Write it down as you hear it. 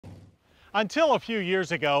Until a few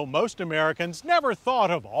years ago, most Americans never thought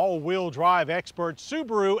of all-wheel drive expert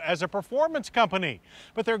Subaru as a performance company.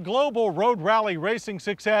 But their global road rally racing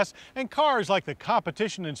success and cars like the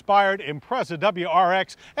competition-inspired Impreza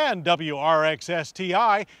WRX and WRX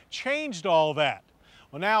STI changed all that.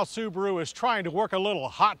 Well, now Subaru is trying to work a little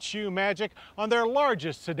hot shoe magic on their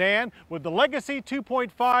largest sedan with the Legacy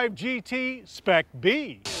 2.5 GT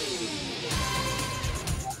spec.B.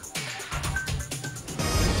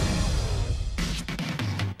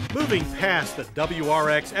 Moving past the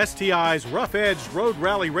WRX STI's rough-edged road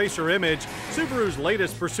rally racer image, Subaru's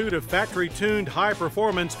latest pursuit of factory-tuned high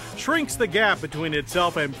performance shrinks the gap between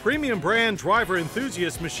itself and premium brand driver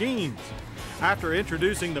enthusiast machines. After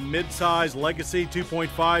introducing the mid-size Legacy 2.5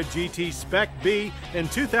 GT spec.B in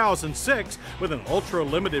 2006 with an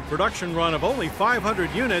ultra-limited production run of only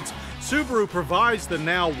 500 units, Subaru provides the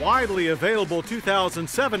now widely available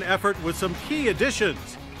 2007 effort with some key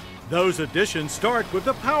additions. Those additions start with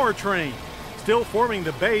the powertrain. Still forming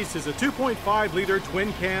the base is a 2.5-liter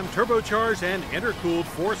twin-cam turbocharged and intercooled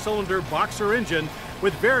 4-cylinder boxer engine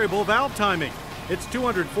with variable valve timing. Its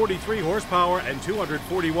 243 horsepower and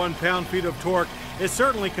 241 pound-feet of torque is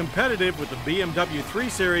certainly competitive with the BMW 3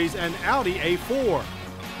 Series and Audi A4.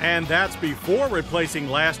 And that's before replacing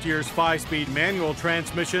last year's 5-speed manual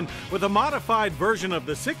transmission with a modified version of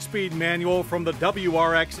the 6-speed manual from the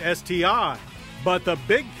WRX STI. But the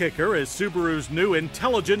big kicker is Subaru's new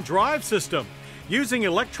intelligent drive system. Using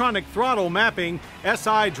electronic throttle mapping,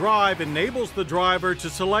 SI Drive enables the driver to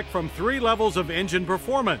select from 3 levels of engine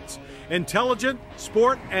performance: Intelligent,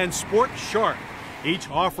 Sport, and Sport Sharp, each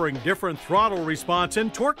offering different throttle response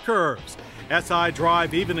and torque curves. SI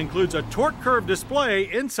Drive even includes a torque curve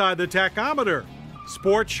display inside the tachometer.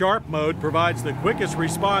 Sport Sharp mode provides the quickest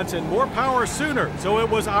response and more power sooner, so it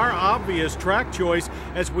was our obvious track choice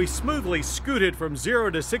as we smoothly scooted from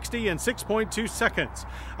 0 to 60 in 6.2 seconds.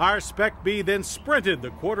 Our spec.B then sprinted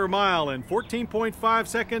the quarter mile in 14.5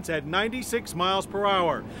 seconds at 96 miles per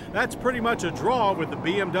hour. That's pretty much a draw with the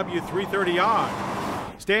BMW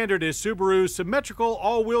 330i. Standard is Subaru's symmetrical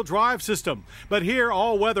all-wheel drive system, but here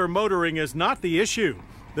all-weather motoring is not the issue.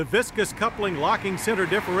 The viscous coupling locking center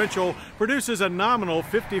differential produces a nominal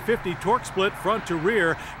 50-50 torque split front to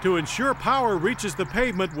rear to ensure power reaches the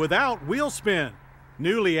pavement without wheel spin.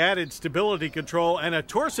 Newly added stability control and a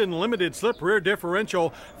Torsen limited slip rear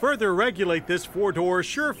differential further regulate this four-door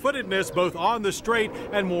sure-footedness both on the straight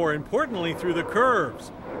and, more importantly, through the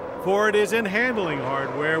curves. For it is in handling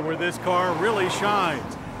hardware where this car really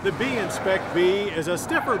shines. The B in spec.B is a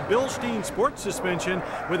stiffer Bilstein sports suspension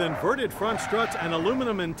with inverted front struts and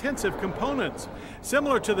aluminum-intensive components.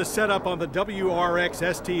 Similar to the setup on the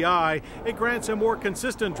WRX STI, it grants a more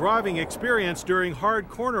consistent driving experience during hard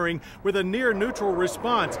cornering with a near-neutral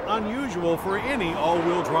response, unusual for any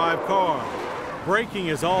all-wheel drive car. Braking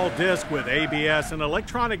is all disc with ABS and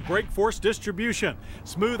electronic brake force distribution.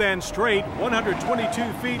 Smooth and straight,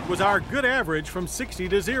 122 feet was our good average from 60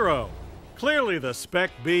 to 0. Clearly the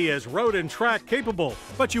spec.B is road and track capable,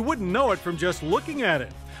 but you wouldn't know it from just looking at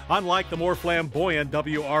it. Unlike the more flamboyant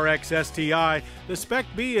WRX STI, the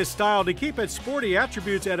spec.B is styled to keep its sporty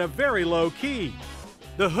attributes at a very low key.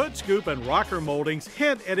 The hood scoop and rocker moldings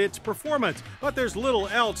hint at its performance, but there's little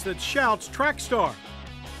else that shouts track star.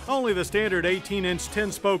 Only the standard 18-inch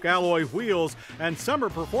 10-spoke alloy wheels and summer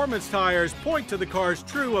performance tires point to the car's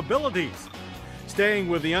true abilities. Staying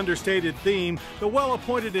with the understated theme, the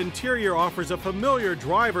well-appointed interior offers a familiar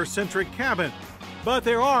driver-centric cabin. But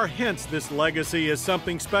there are hints this Legacy is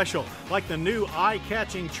something special, like the new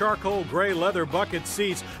eye-catching charcoal gray leather bucket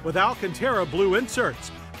seats with Alcantara blue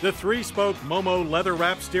inserts. The 3-spoke Momo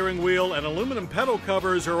leather-wrapped steering wheel and aluminum pedal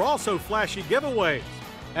covers are also flashy giveaways.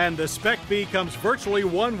 And the spec.B comes virtually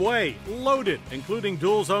one way, loaded, including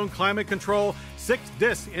dual-zone climate control,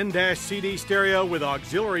 6-disc in-dash CD stereo with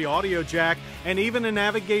auxiliary audio jack, and even a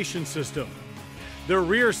navigation system. The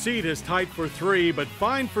rear seat is tight for 3, but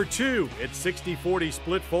fine for 2. Its 60-40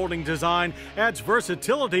 split folding design adds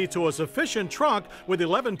versatility to a sufficient trunk with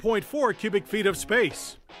 11.4 cubic feet of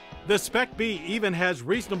space. The spec.B even has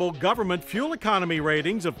reasonable government fuel economy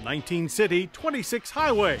ratings of 19 city, 26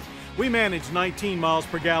 highway. We manage 19 miles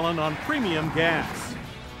per gallon on premium gas.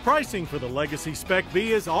 Pricing for the Legacy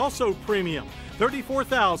spec.B is also premium,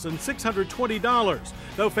 $34,620.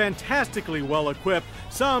 Though fantastically well equipped,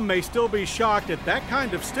 some may still be shocked at that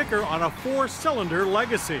kind of sticker on a 4-cylinder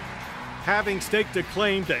Legacy. Having staked a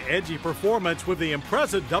claim to edgy performance with the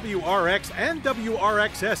Impreza WRX and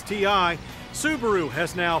WRX STI, Subaru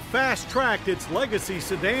has now fast-tracked its Legacy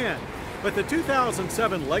sedan. But the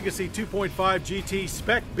 2007 Legacy 2.5 GT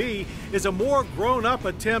spec.B is a more grown-up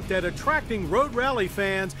attempt at attracting road rally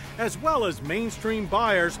fans as well as mainstream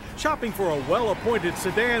buyers shopping for a well-appointed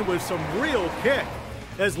sedan with some real kick.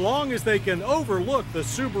 As long as they can overlook the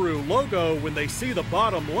Subaru logo when they see the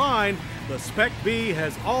bottom line, the spec.B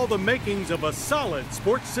has all the makings of a solid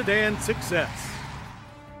sports sedan success.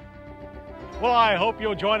 Well, I hope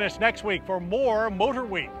you'll join us next week for more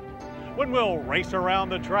Motorweek, when we'll race around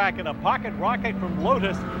the track in a pocket rocket from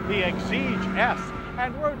Lotus, the Exige S,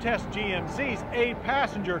 and road test GMC's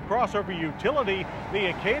 8-passenger crossover utility, the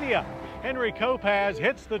Acadia. Henry Kopaz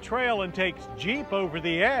hits the trail and takes Jeep over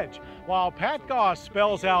the edge, while Pat Goss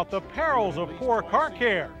spells out the perils of poor car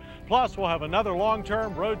care. Plus, we'll have another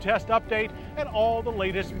long-term road test update and all the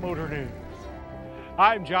latest motor news.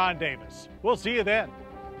 I'm John Davis. We'll see you then.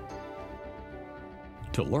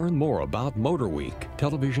 To learn more about Motorweek,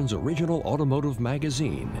 television's original automotive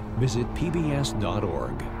magazine, visit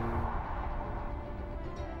pbs.org.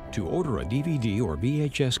 To order a DVD or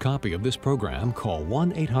VHS copy of this program, call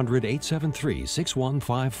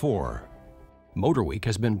 1-800-873-6154. Motorweek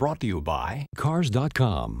has been brought to you by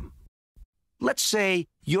Cars.com. Let's say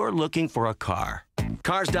you're looking for a car.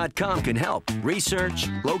 Cars.com can help. Research,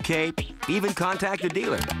 locate, even contact a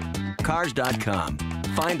dealer. Cars.com.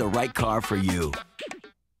 Find the right car for you.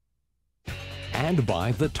 And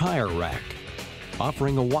by The Tire Rack,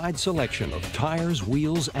 offering a wide selection of tires,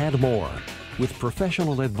 wheels, and more, with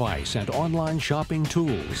professional advice and online shopping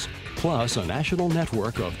tools, plus a national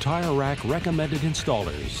network of Tire Rack recommended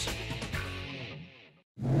installers.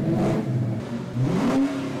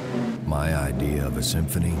 My idea of a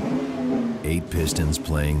symphony? 8 pistons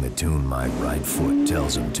playing the tune my right foot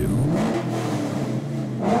tells them to.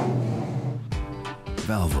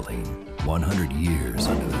 Valvoline, 100 years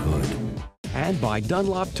under the hood. And by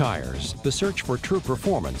Dunlop Tires. The search for true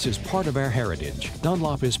performance is part of our heritage.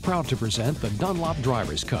 Dunlop is proud to present the Dunlop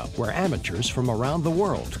Drivers' Cup, where amateurs from around the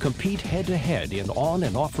world compete head-to-head in on-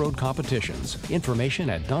 and off-road competitions. Information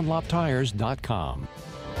at dunloptires.com.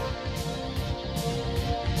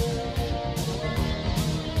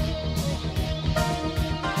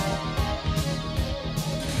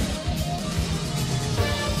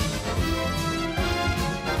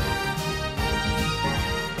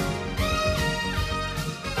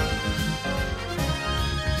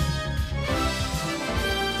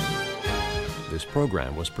 This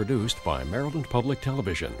program was produced by Maryland Public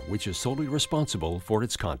Television, which is solely responsible for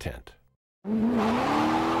its content.